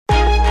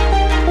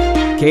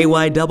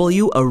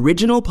KYW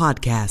Original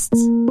Podcasts.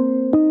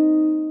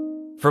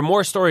 For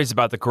more stories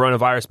about the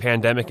coronavirus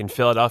pandemic in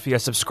Philadelphia,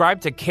 subscribe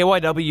to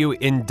KYW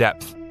In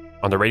Depth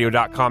on the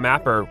radio.com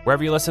app or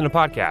wherever you listen to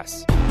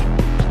podcasts.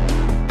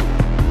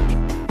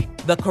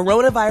 The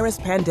coronavirus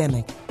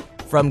pandemic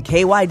from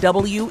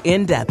KYW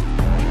In Depth.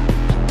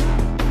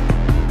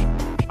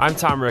 I'm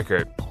Tom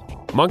Rickert.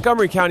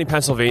 Montgomery County,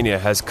 Pennsylvania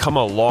has come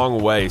a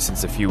long way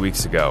since a few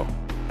weeks ago.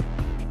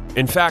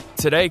 In fact,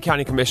 today,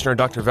 County Commissioner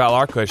Dr. Val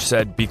Arkush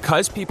said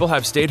because people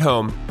have stayed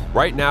home,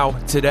 right now,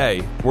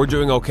 today, we're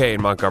doing okay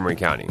in Montgomery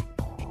County.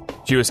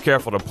 She was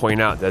careful to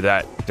point out that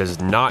that does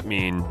not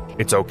mean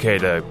it's okay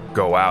to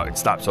go out and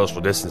stop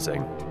social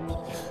distancing.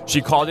 She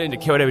called in to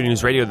KYW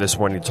News Radio this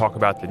morning to talk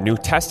about the new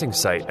testing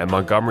site at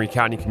Montgomery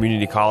County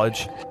Community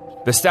College,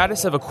 the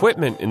status of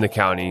equipment in the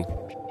county,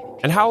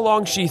 and how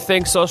long she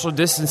thinks social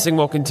distancing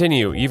will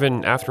continue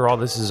even after all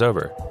this is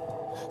over.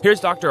 Here's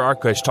Dr.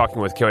 Arkush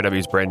talking with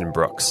KYW's Brandon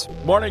Brooks.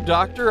 Morning,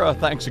 Doctor.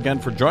 Thanks again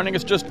for joining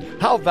us. Just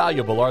how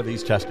valuable are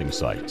these testing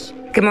sites?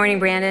 Good morning,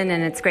 Brandon,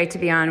 and it's great to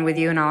be on with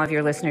you and all of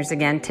your listeners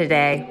again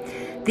today.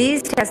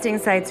 These testing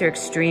sites are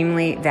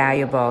extremely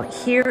valuable.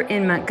 Here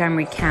in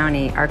Montgomery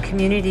County, our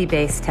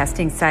community-based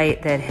testing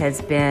site that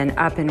has been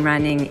up and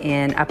running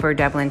in Upper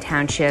Dublin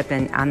Township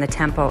and on the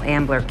Temple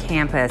Ambler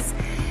campus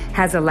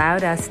has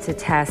allowed us to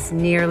test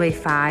nearly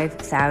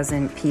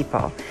 5,000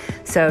 people.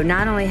 So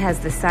not only has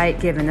the site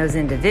given those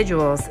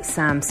individuals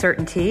some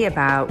certainty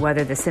about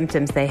whether the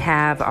symptoms they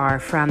have are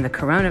from the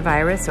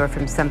coronavirus or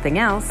from something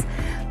else,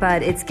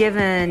 but it's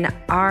given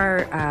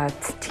our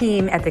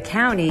team at the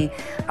county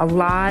a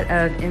lot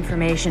of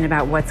information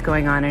about what's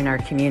going on in our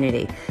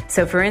community.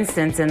 So for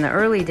instance, in the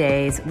early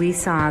days, we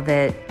saw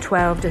that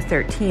 12 to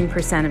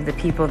 13% of the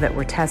people that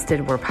were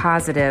tested were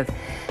positive.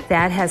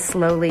 That has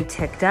slowly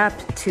ticked up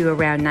to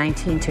around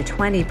 19 to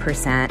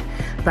 20%,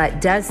 but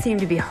does seem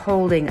to be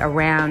holding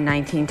around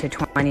 19 to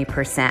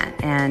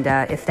 20%. And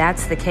if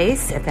that's the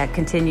case, if that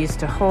continues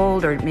to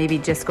hold or maybe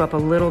just go up a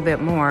little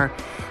bit more,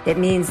 it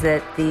means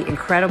that the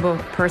incredible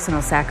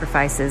personal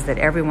sacrifices that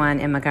everyone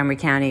in Montgomery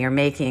County are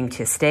making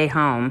to stay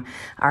home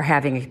are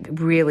having a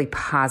really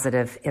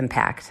positive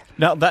impact.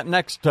 Now, that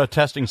next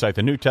testing site,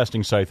 the new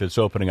testing site that's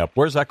opening up,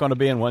 where's that going to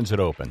be and when's it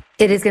open?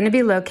 It is going to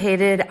be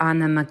located on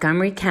the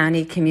Montgomery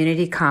County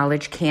Community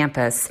College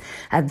campus.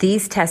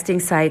 These testing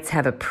sites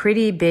have a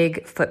pretty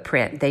big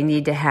footprint. They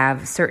need to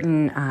have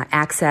certain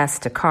access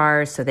to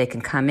cars so they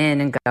can come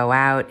in and go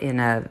out in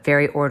a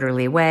very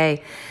orderly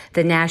way.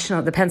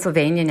 The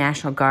Pennsylvania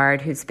National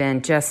Guard, who's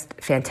been just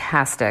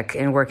fantastic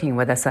in working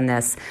with us on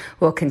this,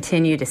 will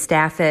continue to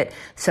staff it.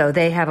 So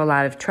they have a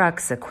lot of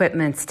trucks,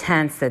 equipments,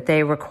 tents that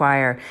they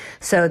require.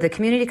 So the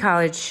community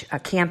college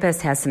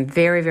campus has some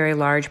very, very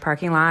large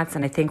parking lots,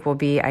 and I think will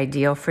be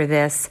ideal for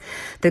this.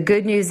 The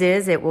good news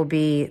is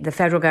the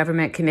federal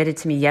government committed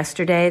to me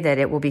yesterday that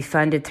it will be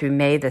funded through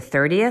May the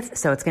 30th.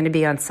 So it's going to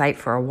be on site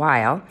for a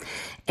while.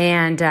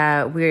 And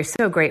we're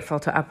so grateful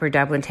to Upper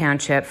Dublin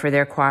Township for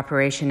their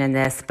cooperation in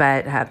this,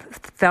 but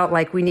felt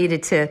like we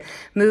needed to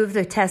move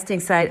the testing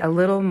site a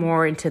little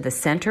more into the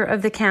center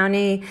of the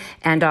county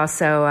and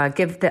also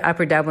give the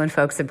Upper Dublin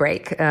folks a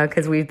break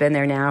because we've been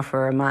there now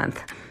for a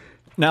month.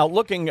 Now,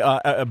 looking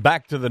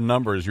back to the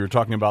numbers, you were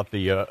talking about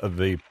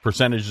the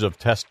percentages of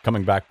tests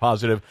coming back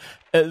positive.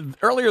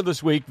 Earlier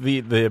this week,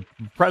 the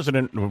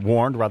president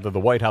warned, rather the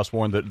White House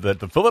warned, that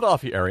the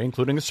Philadelphia area,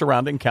 including the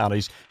surrounding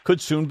counties, could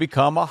soon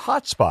become a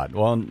hot spot.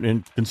 Well,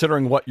 in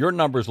considering what your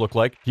numbers look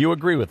like, do you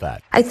agree with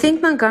that? I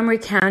think Montgomery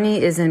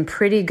County is in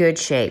pretty good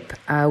shape.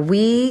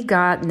 We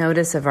got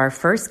notice of our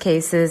first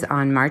cases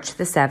on March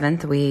the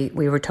 7th. We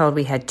were told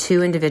we had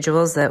 2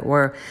 individuals that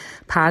were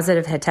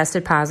positive, had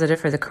tested positive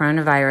for the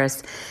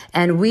coronavirus.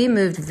 And we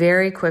moved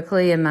very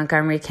quickly in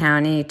Montgomery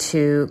County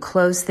to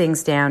close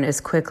things down as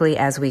quickly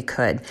as we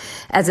could.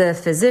 As a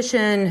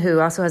physician who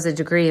also has a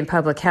degree in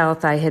public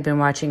health, I had been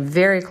watching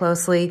very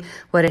closely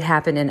what had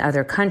happened in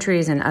other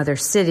countries and other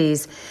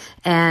cities.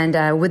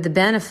 And with the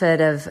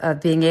benefit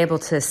of being able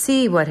to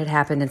see what had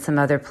happened in some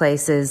other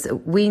places,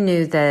 we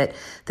knew that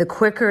the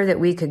quicker that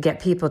we could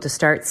get people to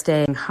start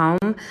staying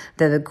home,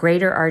 the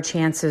greater our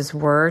chances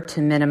were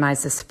to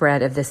minimize the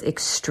spread of this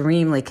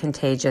extremely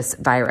contagious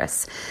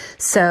virus.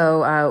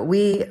 So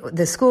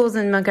the schools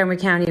in Montgomery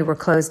County were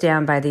closed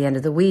down by the end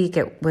of the week.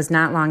 It was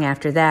not long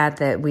after that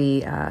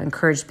we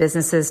encouraged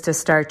businesses to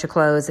start to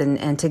close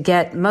and to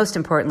get, most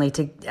importantly,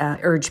 to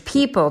urge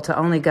people to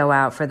only go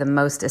out for the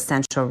most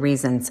essential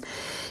reasons.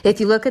 If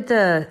you look at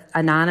the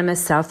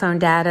anonymous cell phone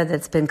data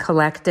that's been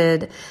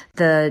collected,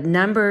 the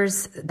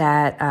numbers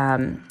that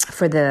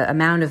for the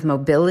amount of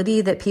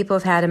mobility that people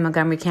have had in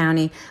Montgomery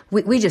County,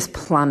 we just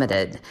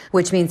plummeted,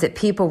 which means that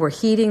people were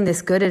heeding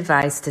this good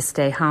advice to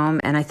stay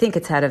home. And I think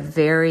it's had a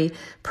very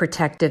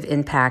protective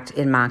impact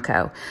in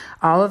Monco.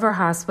 All of our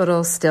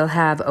hospitals still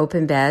have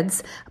open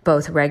beds,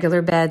 both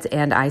regular beds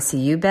and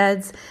ICU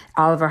beds.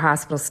 All of our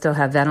hospitals still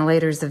have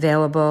ventilators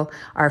available.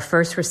 Our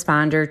first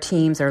responder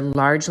teams are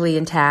largely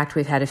intact. tracked.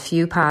 We've had a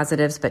few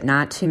positives, but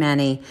not too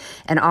many.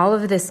 And all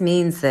of this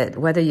means that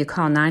whether you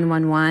call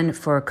 911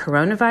 for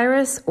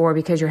coronavirus or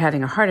because you're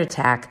having a heart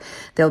attack,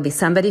 there'll be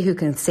somebody who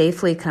can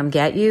safely come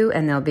get you,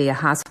 and there'll be a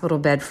hospital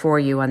bed for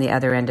you on the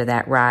other end of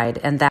that ride.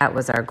 And that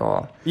was our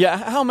goal. Yeah,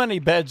 how many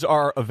beds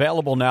are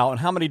available now, and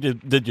how many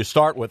did you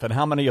start with, and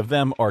how many of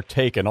them are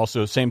taken?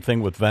 Also, same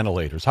thing with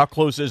ventilators. How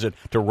close is it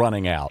to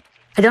running out?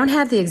 I don't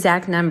have the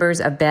exact numbers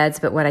of beds,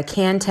 but what I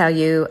can tell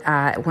you,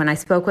 when I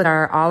spoke with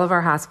all of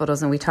our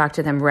hospitals and we talked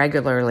to them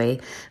regularly,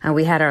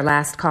 we had our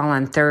last call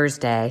on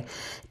Thursday.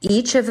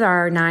 Each of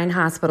our 9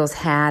 hospitals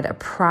had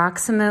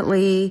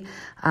approximately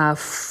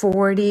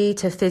 40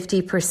 to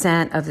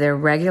 50% of their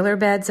regular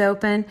beds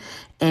open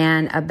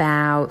and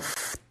about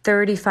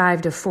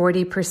 35 to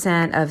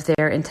 40% of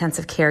their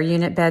intensive care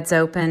unit beds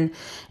open,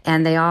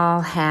 and they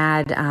all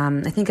had,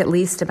 I think, at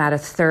least about a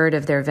third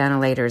of their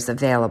ventilators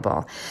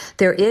available.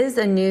 There is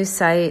a new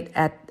site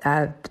at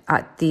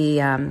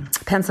the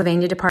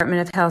Pennsylvania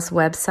Department of Health's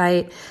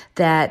website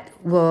that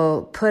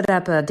will put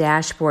up a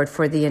dashboard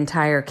for the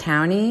entire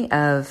county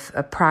of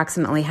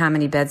approximately how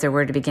many beds there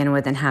were to begin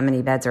with and how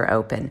many beds are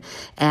open.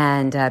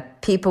 And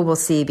people will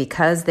see,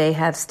 because they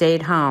have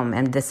stayed home,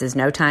 and this is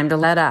no time to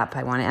let up,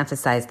 I want to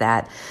emphasize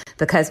that,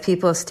 because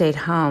people have stayed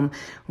home,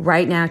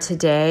 right now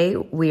today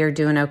we are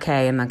doing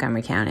okay in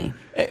Montgomery County.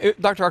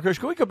 Dr. Arkush,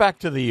 can we go back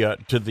to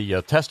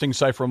the testing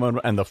site for a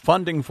moment and the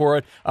funding for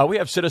it? We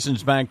have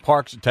Citizens Bank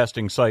Park's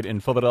testing site in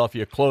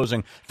Philadelphia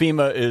closing.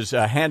 FEMA is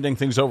handing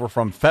things over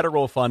from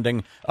federal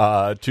funding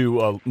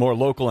to more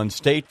local and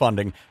state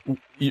funding.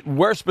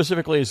 Where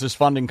specifically is this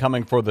funding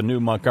coming for the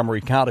new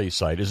Montgomery County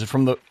site? Is it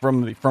from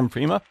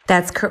FEMA?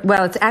 That's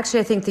well, it's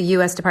actually, I think, the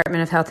U.S.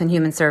 Department of Health and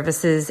Human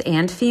Services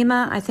and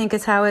FEMA, I think,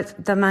 is how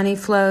the money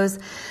flows.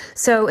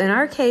 So in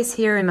our case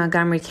here in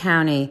Montgomery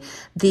County,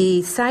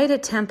 the site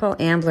at Temple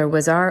Ambler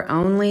was our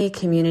only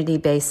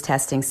community-based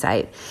testing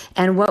site.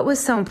 And what was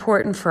so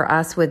important for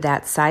us with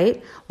that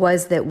site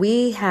was that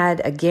we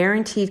had a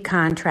guaranteed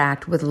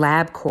contract with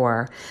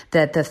LabCorp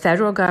that the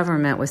federal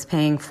government was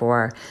paying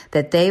for,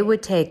 that they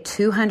would take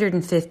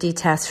 250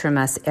 tests from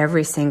us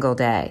every single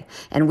day.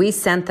 And we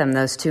sent them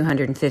those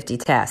 250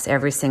 tests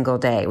every single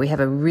day. We have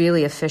a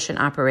really efficient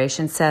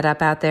operation set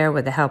up out there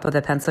with the help of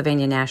the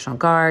Pennsylvania National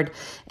Guard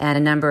and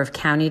a number of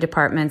county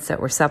departments that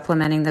were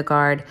supplementing the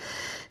Guard.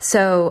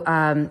 So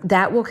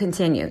that will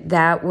continue.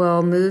 That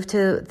will move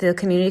to the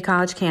community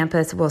college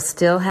campus. We'll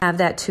still have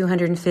that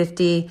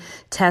 250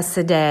 tests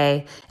a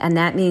day, and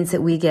that means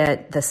that we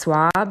get the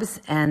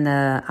swabs and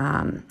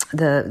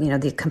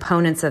the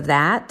components of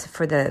that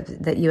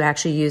that you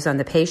actually use on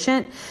the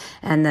patient,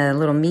 and the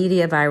little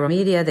viral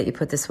media that you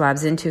put the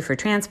swabs into for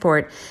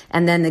transport,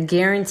 and then the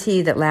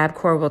guarantee that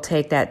LabCorp will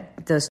take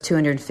those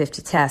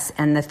 250 tests,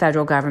 and the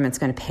federal government's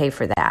going to pay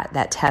for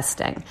that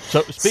testing.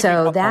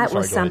 So that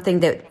was something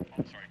that.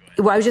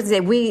 Well, I was just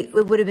going to say,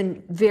 it would have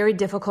been very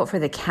difficult for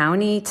the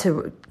county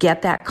to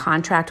get that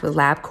contract with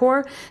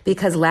LabCorp,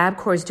 because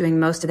LabCorp is doing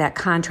most of that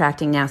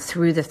contracting now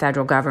through the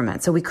federal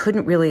government. So we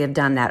couldn't really have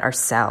done that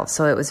ourselves.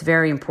 So it was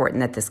very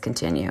important that this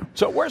continue.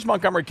 So where's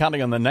Montgomery County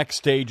on the next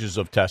stages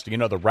of testing?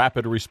 The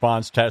rapid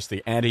response test,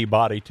 the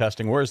antibody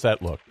testing. Where's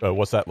that look?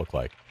 What's that look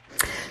like?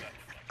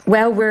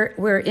 Well,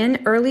 we're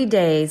in early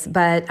days,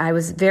 but I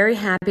was very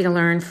happy to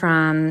learn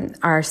from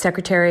our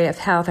Secretary of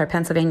Health, our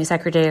Pennsylvania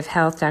Secretary of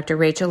Health, Dr.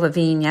 Rachel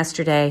Levine,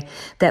 yesterday,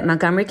 that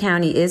Montgomery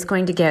County is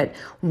going to get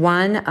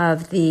one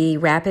of the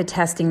rapid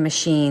testing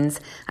machines.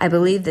 I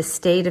believe the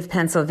state of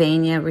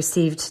Pennsylvania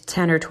received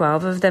 10 or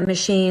 12 of the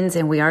machines,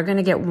 and we are going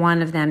to get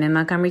one of them in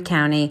Montgomery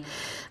County.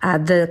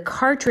 The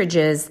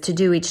cartridges to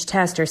do each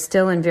test are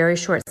still in very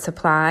short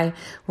supply.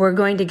 We're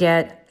going to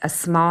get a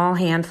small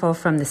handful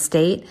from the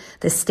state.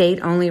 The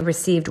state only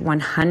received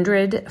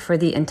 100 for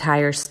the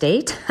entire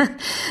state.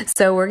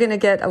 So we're going to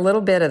get a little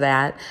bit of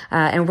that.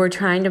 And we're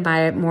trying to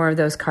buy more of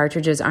those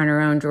cartridges on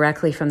our own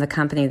directly from the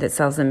company that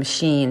sells the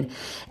machine.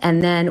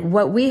 And then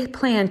what we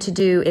plan to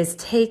do is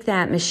take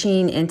that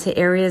machine into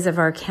areas of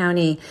our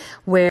county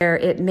where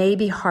it may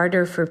be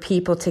harder for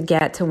people to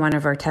get to one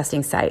of our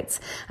testing sites.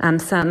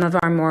 Some of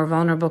our more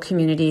vulnerable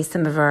communities,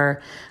 some of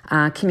our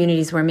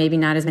communities where maybe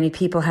not as many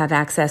people have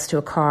access to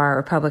a car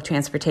or public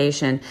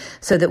transportation,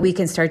 so that we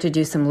can start to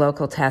do some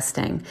local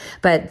testing.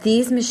 But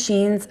these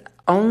machines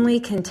only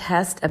can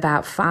test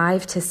about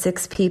 5 to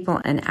 6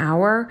 people an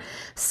hour.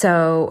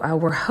 So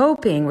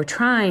we're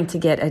trying to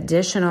get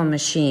additional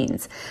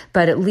machines,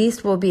 but at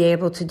least we'll be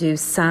able to do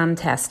some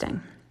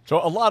testing. So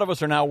a lot of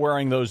us are now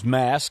wearing those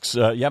masks.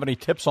 You have any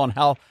tips on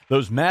how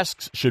those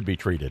masks should be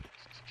treated?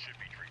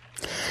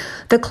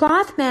 The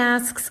cloth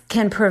masks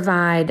can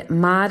provide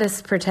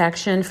modest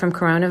protection from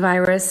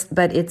coronavirus,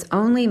 but it's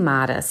only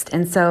modest.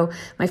 And so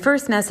my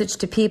first message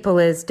to people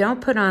is, don't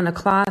put on a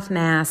cloth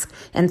mask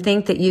and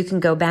think that you can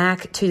go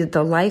back to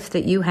the life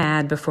that you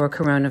had before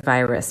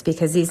coronavirus,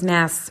 because these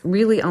masks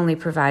really only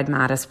provide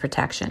modest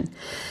protection.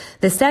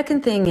 The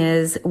second thing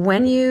is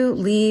when you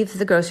leave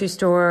the grocery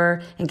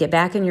store and get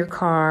back in your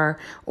car,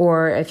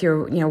 or if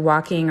you're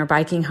walking or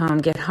biking home,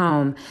 get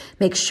home,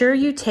 make sure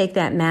you take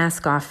that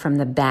mask off from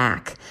the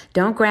back.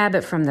 Don't grab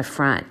it from the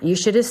front. You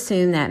should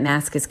assume that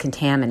mask is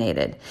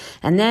contaminated.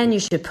 And then you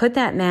should put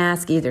that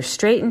mask either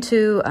straight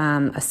into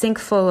a sink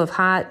full of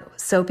hot,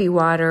 soapy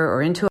water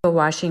or into a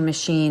washing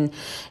machine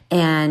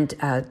and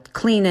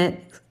clean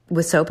it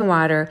with soap and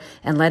water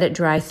and let it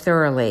dry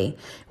thoroughly.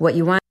 What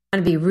you want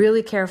to be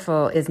really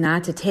careful is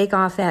not to take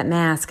off that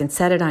mask and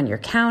set it on your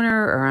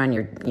counter or on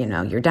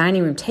your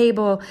dining room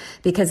table,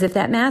 because if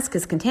that mask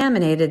is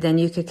contaminated, then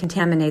you could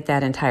contaminate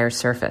that entire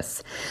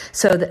surface.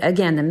 So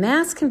again, the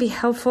masks can be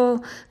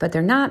helpful, but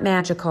they're not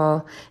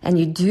magical, and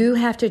you do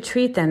have to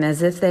treat them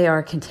as if they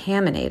are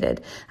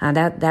contaminated.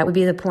 That would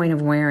be the point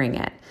of wearing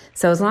it.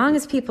 So as long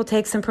as people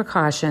take some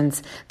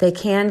precautions, they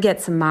can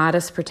get some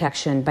modest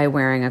protection by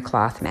wearing a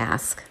cloth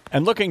mask.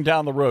 And looking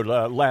down the road,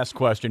 last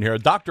question here.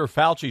 Dr.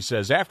 Fauci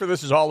says after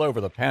this is all over,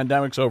 the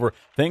pandemic's over,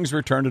 things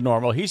return to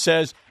normal, he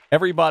says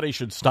everybody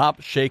should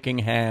stop shaking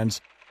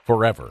hands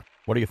forever.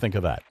 What do you think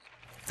of that?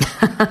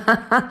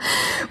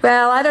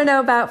 Well, I don't know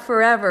about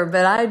forever,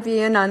 but I'd be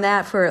in on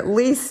that for at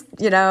least,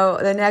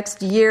 the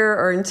next year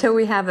or until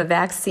we have a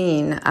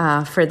vaccine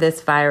for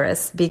this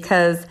virus,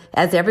 because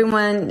as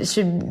everyone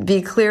should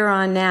be clear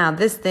on now,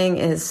 this thing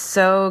is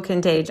so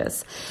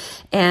contagious.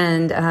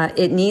 And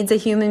it needs a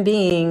human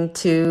being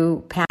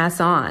to pass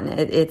on.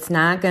 It's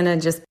not going to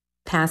just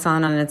pass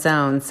on its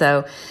own.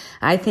 So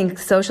I think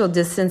social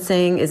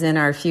distancing is in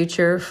our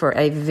future for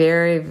a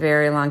very,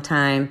 very long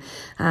time,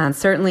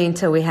 certainly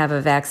until we have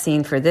a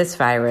vaccine for this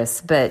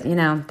virus. But,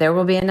 there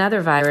will be another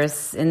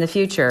virus in the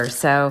future.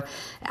 So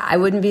I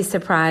wouldn't be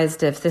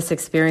surprised if this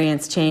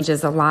experience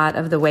changes a lot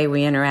of the way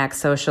we interact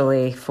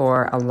socially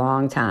for a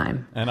long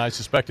time. And I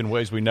suspect in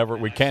ways we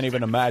can't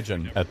even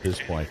imagine at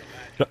this point.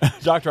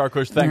 Dr.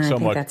 Arkush, thanks so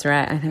much. I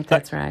think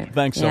that's right.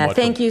 Thanks so much.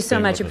 Thank you so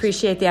much.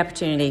 Appreciate the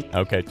opportunity.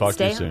 Okay, talk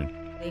to you soon.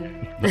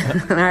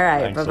 All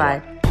right,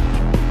 bye-bye.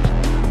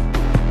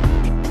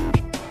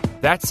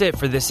 That's it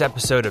for this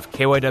episode of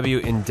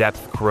KYW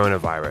In-Depth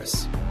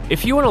Coronavirus.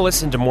 If you want to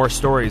listen to more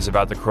stories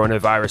about the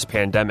coronavirus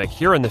pandemic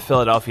here in the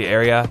Philadelphia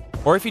area,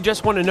 or if you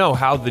just want to know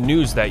how the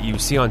news that you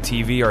see on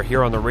TV or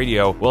hear on the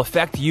radio will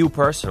affect you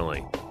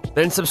personally,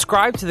 then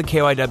subscribe to the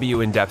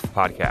KYW In-Depth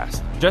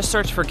podcast. Just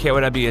search for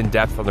KYW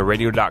In-Depth on the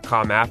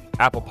radio.com app,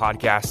 Apple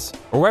Podcasts,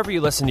 or wherever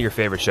you listen to your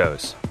favorite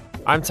shows.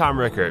 I'm Tom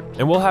Rickert,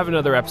 and we'll have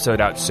another episode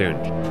out soon.